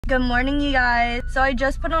Good morning, you guys. So I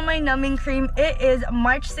just put on my numbing cream. It is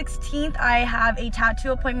March 16th. I have a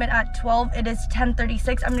tattoo appointment at 12. It is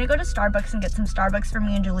 10:36. I'm gonna go to Starbucks and get some Starbucks for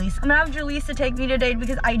me and Jaleese. I'm gonna have Jaleese to take me today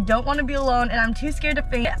because I don't want to be alone and I'm too scared to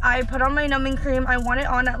faint. I put on my numbing cream. I want it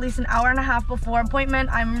on at least an hour and a half before appointment.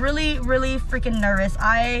 I'm really freaking nervous.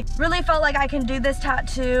 I really felt like I can do this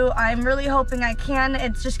tattoo. I'm really hoping I can.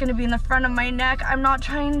 It's just gonna be in the front of my neck. I'm not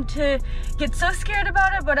trying to get so scared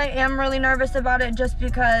about it, but I am really nervous about it just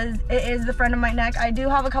because it is the front of my neck. I do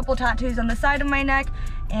have a couple tattoos on the side of my neck,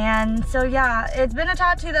 and so yeah, it's been a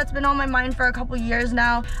tattoo that's been on my mind for a couple years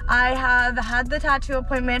now. I have had the tattoo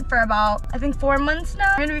appointment for about, I think, 4 months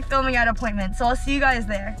now. I'm gonna be filming at appointment, so I'll see you guys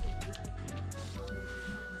there.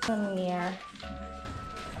 Yeah.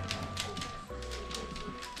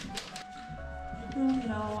 Oh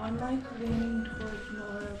no, I'm like leaning towards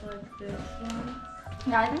more of like this one.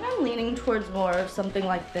 Yeah, I think I'm leaning towards more of something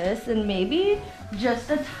like this, and maybe just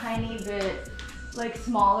a tiny bit like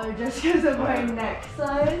smaller just because of my neck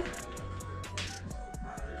size.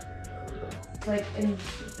 Like in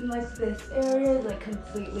like this area is like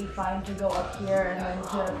completely fine to go up here and then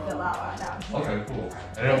to fill out down here. Okay, cool.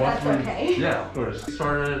 And then that's okay. Yeah, of course. We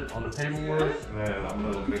started on the paperwork, and then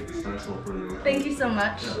I'm gonna make the stencil for you. Thank you so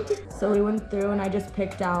much. Yeah. So we went through and I just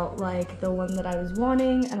picked out like the one that I was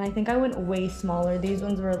wanting, and I think I went way smaller. These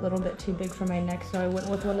ones were a little bit too big for my neck, so I went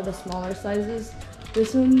with one of the smaller sizes.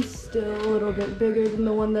 This one's still a little bit bigger than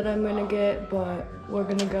the one that I'm gonna get, but we're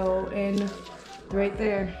gonna go in right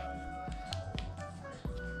there.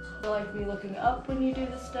 So like be looking up when you do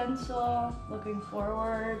the stencil, looking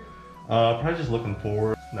forward. Probably just looking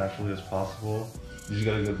forward naturally as possible. Did you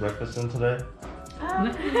get a good breakfast in today?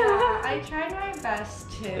 Yeah, I tried my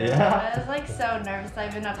best to. Yeah. I was like so nervous.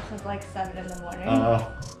 I've been up since like 7 in the morning.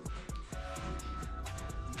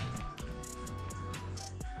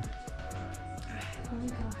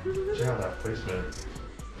 Did you have that placement?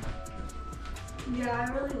 Yeah,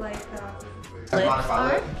 I really like that. Oh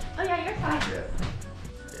yeah, you're fine. Yeah.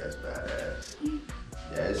 Yeah, it's badass.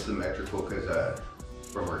 Yeah, it's symmetrical because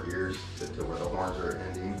from her ears to where the horns are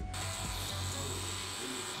ending.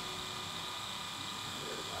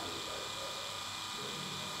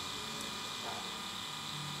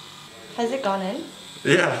 Has it gone in?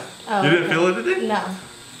 Yeah. Oh, you didn't feel it today? No.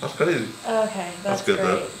 That's crazy. Okay, that's good, great.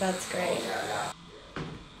 though. That's great.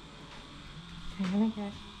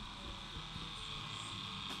 Okay.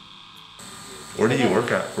 Where do you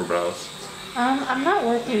work at for brows? I'm not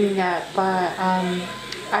working yet, but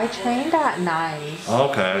I trained at Nye's.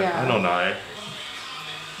 Okay, Yeah. I know Nye.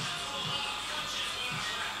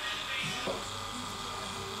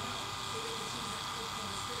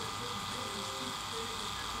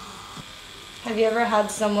 Have you ever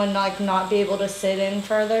had someone like not be able to sit in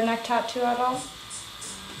for their neck tattoo at all?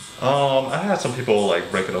 I had some people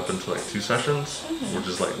like break it up into like 2 sessions, which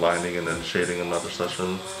is like lining and then shading another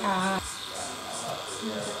session.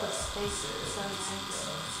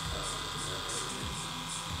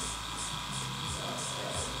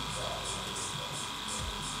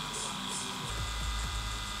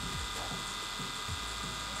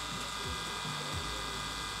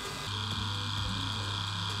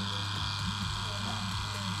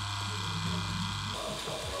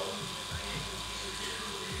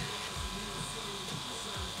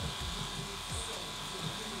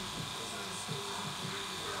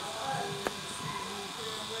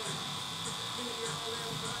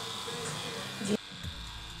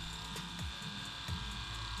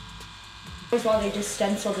 While they just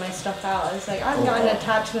stenciled my stuff out, I was like, I haven't gotten a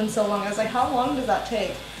tattoo in so long. I was like, how long does that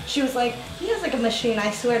take? She was like, he has like a machine,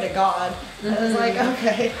 I swear to God. I was like,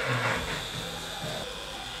 okay.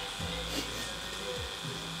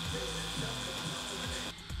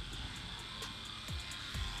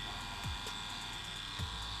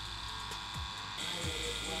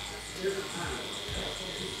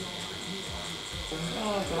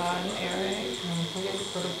 Oh God, Eric.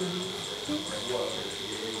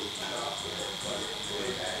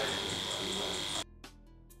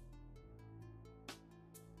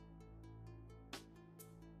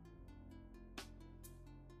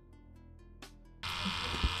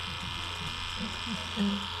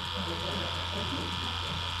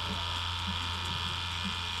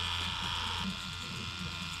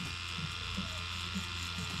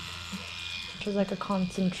 Which is like a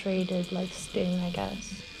concentrated like sting, I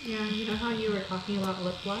guess. Yeah, you know how you were talking about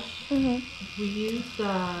lip blush? Mm-hmm. We used,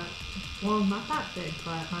 well, not that big,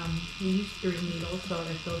 but we used 3 needles, so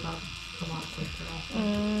it fills out a lot quicker also.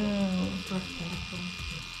 It's less painful.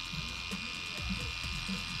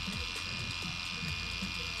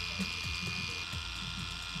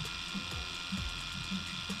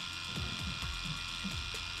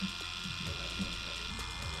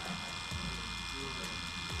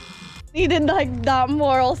 Needed like that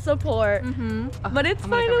moral support. But it's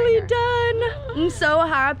finally done. I'm so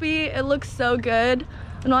happy. It looks so good.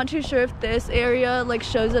 I'm not too sure if this area like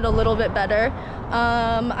shows it a little bit better.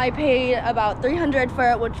 I paid about $300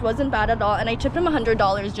 for it, which wasn't bad at all, and I tipped him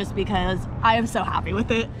 $100 just because I am so happy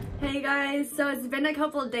with it. Hey guys, so it's been a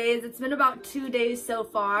couple of days. It's been about 2 days so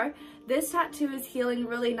far. This tattoo is healing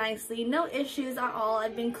really nicely. No issues at all.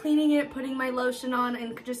 I've been cleaning it, putting my lotion on,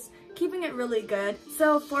 and just keeping it really good.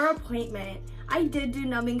 So for appointment, I did do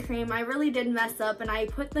numbing cream. I really did mess up and I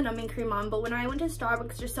put the numbing cream on, but when I went to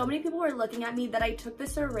Starbucks, just so many people were looking at me that I took the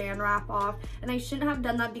saran wrap off, and I shouldn't have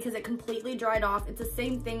done that because it completely dried off. It's the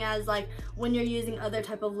same thing as like when you're using other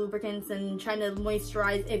type of lubricants and trying to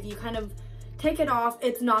moisturize. If you kind of take it off,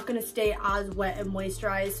 it's not going to stay as wet and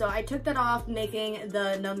moisturized. So I took that off, making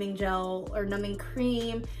the numbing gel or numbing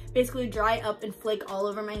cream basically dry up and flake all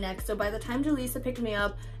over my neck. So by the time Jaleesa picked me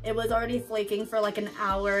up, it was already flaking for like an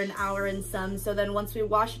hour and some. So then once we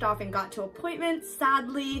washed it off and got to appointment,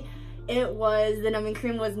 sadly, the numbing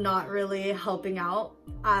cream was not really helping out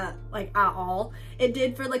at all. It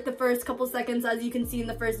did for like the first couple seconds. As you can see in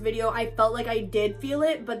the first video, I felt like I did feel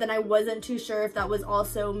it, but then I wasn't too sure if that was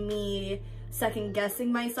also me second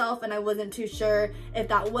guessing myself, and I wasn't too sure if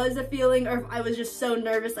that was a feeling or if I was just so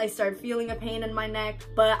nervous I started feeling a pain in my neck.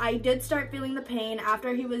 But I did start feeling the pain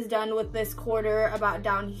after he was done with this quarter about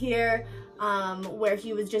down here, where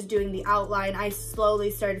he was just doing the outline. I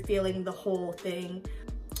slowly started feeling the whole thing.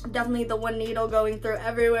 Definitely the one needle going through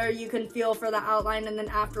everywhere you can feel for the outline, and then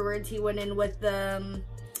afterwards he went in with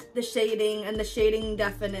the shading, and the shading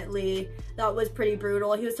definitely, that was pretty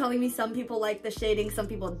brutal. He was telling me some people like the shading, some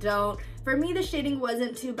people don't. For me, the shading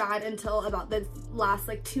wasn't too bad until about the last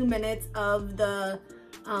like 2 minutes of the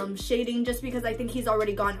shading, just because I think he's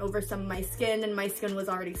already gone over some of my skin, and my skin was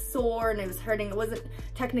already sore and it was hurting. It wasn't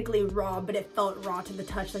technically raw, but it felt raw to the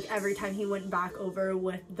touch, like every time he went back over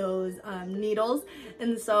with those needles.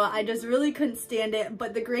 And so I just really couldn't stand it.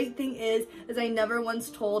 But the great thing is I never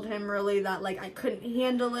once told him really that like I couldn't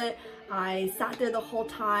handle it. I sat there the whole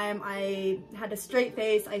time. I had a straight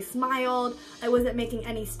face. I smiled. I wasn't making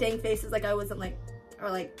any stank faces, like I wasn't like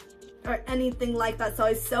or anything like that. So I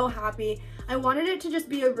was so happy. I wanted it to just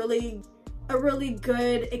be a really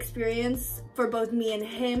good experience for both me and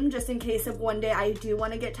him, just in case if one day I do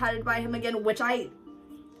want to get tatted by him again, which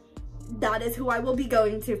that is who I will be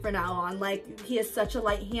going to from now on. Like, he is such a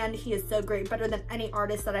light hand. He is so great, better than any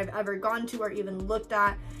artist that I've ever gone to or even looked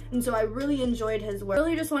at. And so I really enjoyed his work. I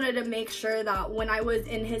really just wanted to make sure that when I was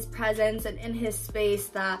in his presence and in his space,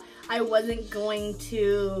 that I wasn't going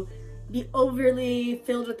to be overly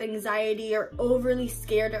filled with anxiety or overly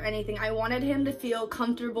scared or anything. I wanted him to feel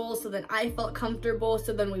comfortable, so then I felt comfortable,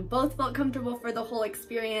 so then we both felt comfortable for the whole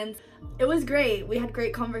experience. It was great. We had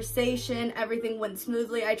great conversation. Everything went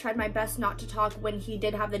smoothly. I tried my best not to talk when he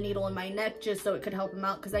did have the needle in my neck, just so it could help him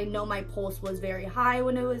out, because I know my pulse was very high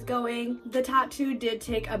when it was going. The tattoo did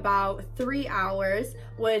take about 3 hours,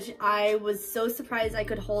 which I was so surprised I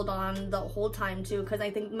could hold on the whole time to, because I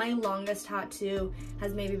think my longest tattoo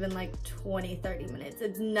has maybe been like 20-30 minutes.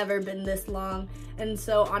 It's never been this long. And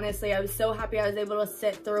so honestly, I was so happy I was able to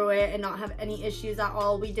sit through it and not have any issues at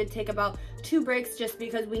all. We did take about 2 breaks just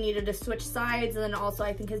because we needed to switch sides, and then also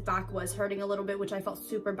I think his back was hurting a little bit, which I felt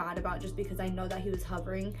super bad about, just because I know that he was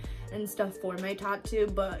hovering and stuff for my tattoo.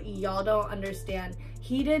 But y'all don't understand,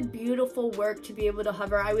 he did beautiful work to be able to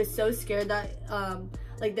hover. I was so scared that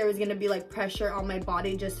like there was gonna be like pressure on my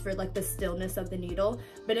body just for like the stillness of the needle,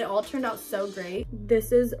 but it all turned out so great.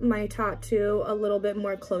 This is my tattoo a little bit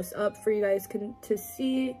more close up for you guys to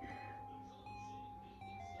see.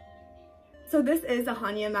 So this is a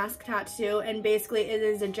Hannya mask tattoo, and basically it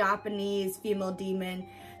is a Japanese female demon.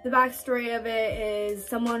 The backstory of it is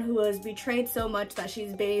someone who was betrayed so much that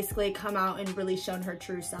she's basically come out and really shown her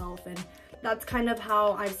true self, and that's kind of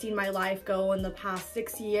how I've seen my life go in the past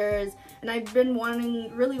 6 years. And I've been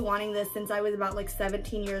really wanting this since I was about like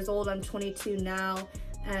 17 years old. I'm 22 now.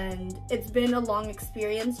 And it's been a long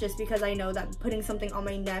experience, just because I know that putting something on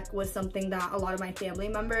my neck was something that a lot of my family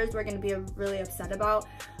members were going to be really upset about.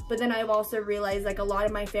 But then I've also realized like a lot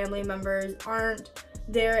of my family members aren't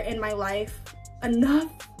there in my life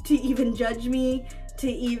enough to even judge me,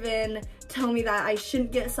 to even tell me that I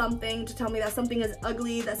shouldn't get something, to tell me that something is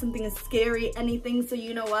ugly, that something is scary, anything. So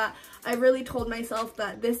you know what? I really told myself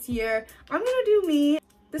that this year I'm gonna do me.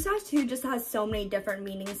 This tattoo just has so many different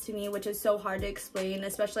meanings to me, which is so hard to explain,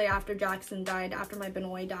 especially after Jackson died, after my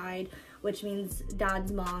Benoy died, which means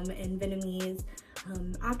dad's mom in Vietnamese.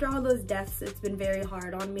 After all those deaths, it's been very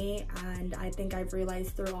hard on me, and I think I've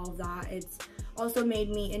realized through all of that, it's also made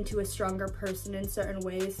me into a stronger person in certain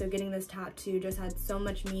ways. So getting this tattoo just had so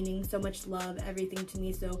much meaning, so much love, everything to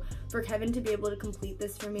me. So for Kevin to be able to complete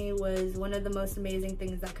this for me was one of the most amazing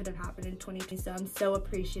things that could have happened in 2020. So I'm so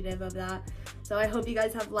appreciative of that. So I hope you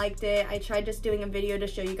guys have liked it. I tried just doing a video to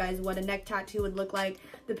show you guys what a neck tattoo would look like.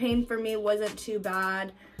 The pain for me wasn't too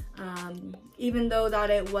bad. Even though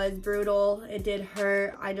that it was brutal, it did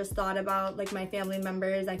hurt. I just thought about like my family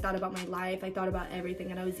members, I thought about my life, I thought about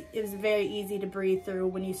everything, and it was very easy to breathe through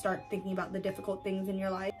when you start thinking about the difficult things in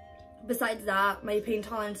your life. Besides that, my pain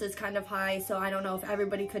tolerance is kind of high, so I don't know if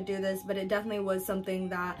everybody could do this, but it definitely was something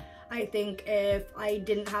that I think if I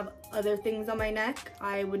didn't have other things on my neck,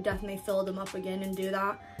 I would definitely fill them up again and do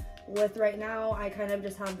that. With right now, I kind of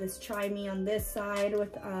just have this try me on this side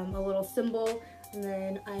with a little symbol. And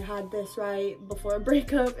then I had this right before a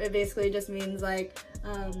breakup. It basically just means like,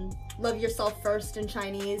 love yourself first in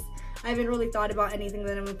Chinese. I haven't really thought about anything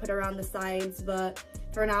that I'm gonna put around the sides, but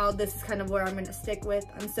for now, this is kind of where I'm gonna stick with.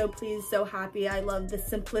 I'm so pleased, so happy. I love the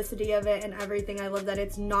simplicity of it and everything. I love that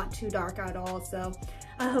it's not too dark at all. So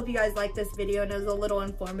I hope you guys liked this video and it was a little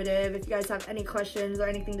informative. If you guys have any questions or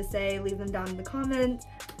anything to say, leave them down in the comments.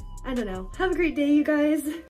 I don't know. Have a great day, you guys.